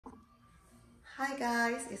Hi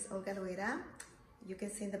guys, it's Olga Loera. You can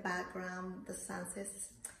see in the background the sunset.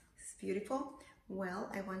 It's beautiful. Well,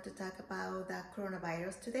 I want to talk about the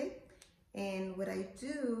coronavirus today. And what I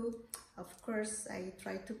do, of course, I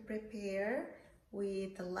try to prepare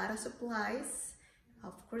with a lot of supplies.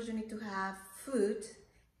 Of course, you need to have food.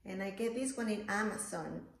 And I get this one in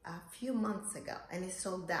Amazon a few months ago and it's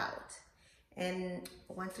sold out. And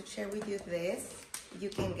I want to share with you this. You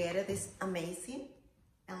can get it, it's amazing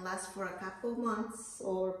and lasts for a couple months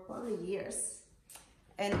or probably years.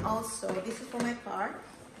 And also, this is for my car.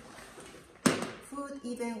 Food,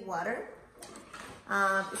 even water.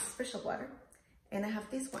 It's special water. And I have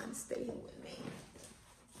this one staying with me.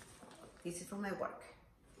 This is for my work.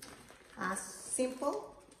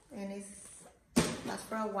 Simple, and it lasts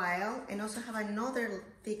for a while. And also have another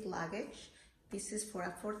big luggage. This is for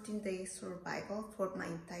a 14-day survival for my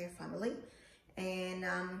entire family. And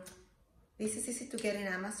this is easy to get in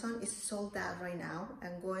Amazon. It's sold out right now.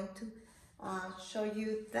 I'm going to show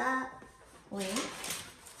you that link.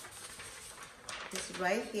 It's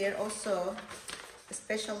right here. Also, a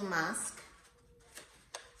special mask.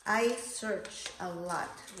 I search a lot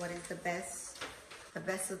what is the best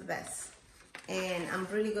of the best. And I'm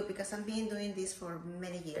really good because I've been doing this for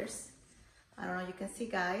many years. I don't know, you can see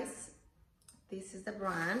guys. This is the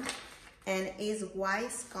brand and it's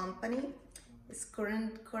Wise Company. It's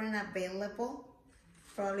current available.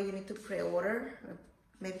 Probably you need to pre-order,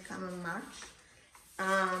 maybe come in March.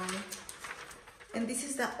 And this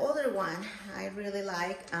is the other one I really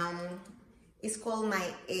like. It's called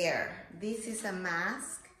My Air. This is a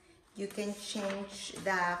mask. You can change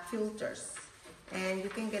the filters and you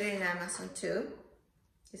can get it in Amazon too.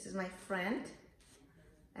 This is my friend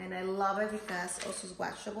and I love it because also it's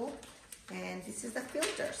washable. And this is the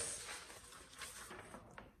filters.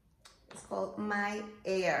 It's called My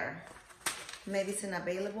Air. Maybe it's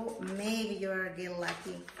unavailable. Maybe you're getting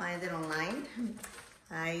lucky, find it online.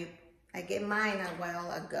 I get mine a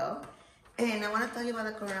while ago. And I want to tell you about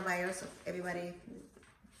the coronavirus. Everybody,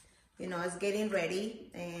 you know, is getting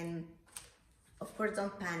ready. And of course,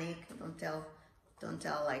 don't panic. Don't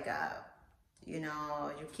tell like, you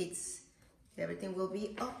know, your kids, everything will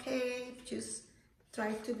be okay. Just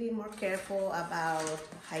try to be more careful about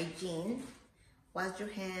hygiene. Wash your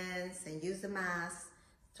hands and use the mask.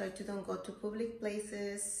 Try to don't go to public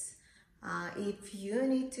places. If you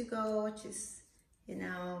need to go, just, you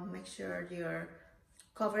know, make sure you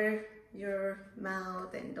cover your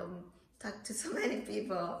mouth and don't talk to so many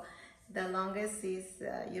people. The longest is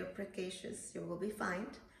you're precautious, you will be fine.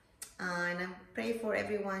 And I pray for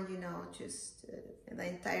everyone, you know, just the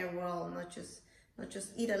entire world, not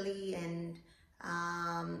just Italy and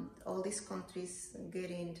all these countries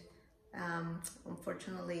getting,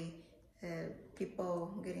 unfortunately,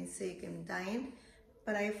 people getting sick and dying.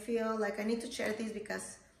 But I feel like I need to share this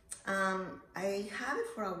because I have it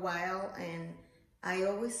for a while and I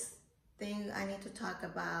always think I need to talk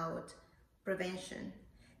about prevention.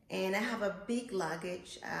 And I have a big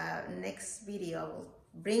luggage. Next video I will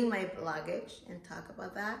bring my luggage and talk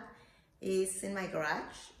about that. It's in my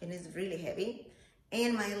garage and it's really heavy.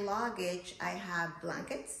 In my luggage, I have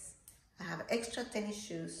blankets, I have extra tennis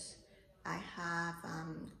shoes, I have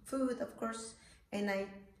food, of course, and I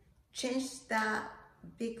change the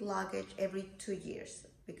big luggage every 2 years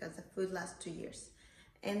because the food lasts 2 years.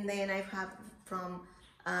 And then I have from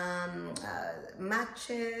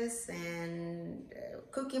matches and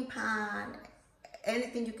cooking pan,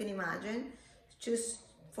 anything you can imagine, just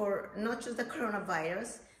for not just the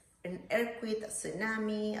coronavirus, an earthquake, a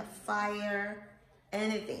tsunami, a fire,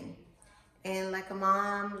 anything. And like a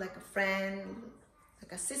mom, like a friend,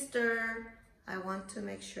 like a sister, I want to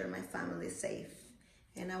make sure my family is safe.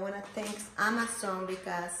 And I want to thank Amazon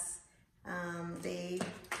because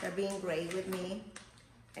they're being great with me.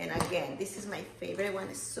 And again, this is my favorite one.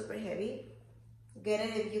 It's super heavy. Get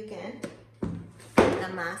it if you can. The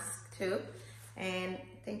mask too. And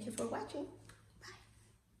thank you for watching.